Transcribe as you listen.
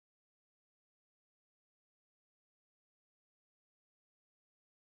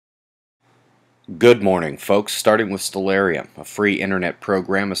Good morning, folks. Starting with Stellarium, a free internet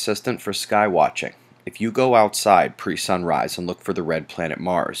program assistant for sky watching. If you go outside pre-sunrise and look for the red planet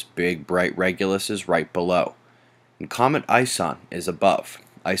Mars, big bright Regulus is right below, and comet Ison is above.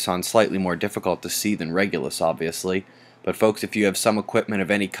 Ison's slightly more difficult to see than Regulus, obviously, but folks, if you have some equipment of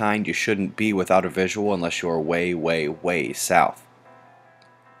any kind, you shouldn't be without a visual unless you are way, way, way south.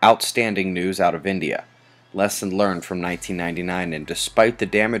 Outstanding news out of India. Lesson learned from 1999, and despite the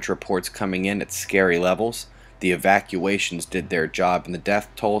damage reports coming in at scary levels, the evacuations did their job and the death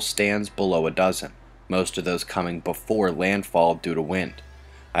toll stands below a dozen, most of those coming before landfall due to wind.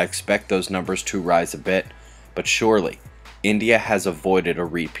 I expect those numbers to rise a bit, but surely India has avoided a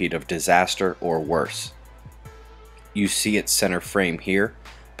repeat of disaster or worse. You see its center frame here,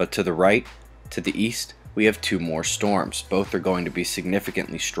 but to the right, to the east, we have two more storms. Both are going to be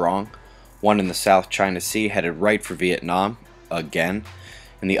significantly strong. One in the South China Sea headed right for Vietnam, again,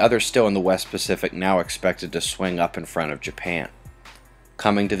 and the other still in the West Pacific, now expected to swing up in front of Japan.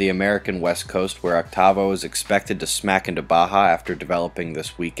 Coming to the American West Coast, where Octavo is expected to smack into Baja after developing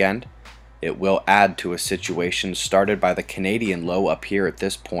this weekend, it will add to a situation started by the Canadian low up here at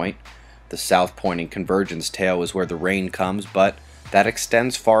this point. The south-pointing convergence tail is where the rain comes, but that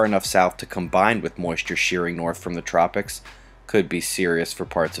extends far enough south to combine with moisture shearing north from the tropics. Could be serious for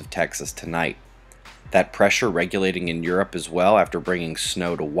parts of Texas tonight. That pressure regulating in Europe as well after bringing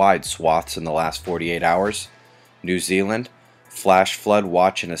snow to wide swaths in the last 48 hours. New Zealand, flash flood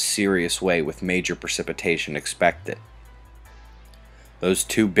watch in a serious way with major precipitation expected. Those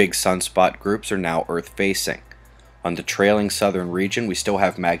two big sunspot groups are now Earth-facing. On the trailing southern region we still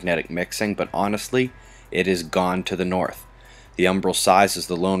have magnetic mixing, but honestly, it is gone to the north. The umbral size is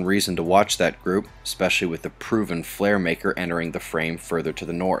the lone reason to watch that group, especially with the proven flare maker entering the frame further to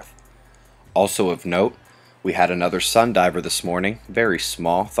the north. Also of note, we had another sundiver this morning, very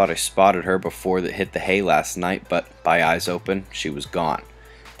small. Thought I spotted her before that hit the hay last night, but by eyes open, she was gone.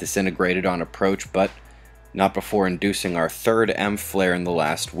 Disintegrated on approach, but not before inducing our third M flare in the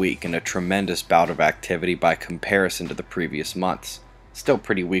last week, and a tremendous bout of activity by comparison to the previous months. Still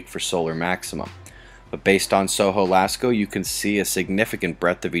pretty weak for solar maximum. But based on Soho Lasco, you can see a significant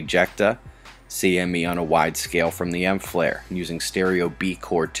breadth of ejecta, CME on a wide scale from the M flare. Using stereo B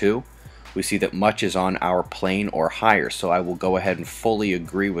core 2, we see that much is on our plane or higher, so I will go ahead and fully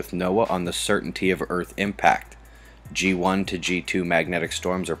agree with NOAA on the certainty of Earth impact. G1 to G2 magnetic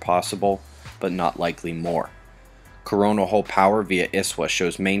storms are possible, but not likely more. Coronal hole power via ISWA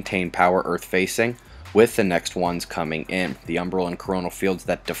shows maintained power Earth facing, with the next ones coming in. The umbral and coronal fields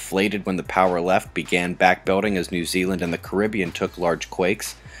that deflated when the power left began backbuilding as New Zealand and the Caribbean took large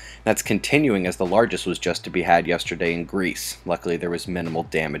quakes. That's continuing as the largest was just to be had yesterday in Greece. Luckily there was minimal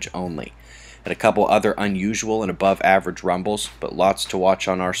damage only. And a couple other unusual and above average rumbles, but lots to watch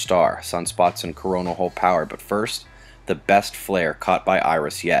on our star, sunspots and coronal hole power. But first, the best flare caught by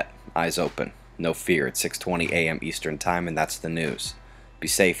Iris yet. Eyes open. No fear, it's 6:20 a.m. Eastern Time, and that's the news. Be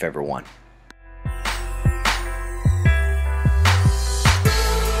safe, everyone.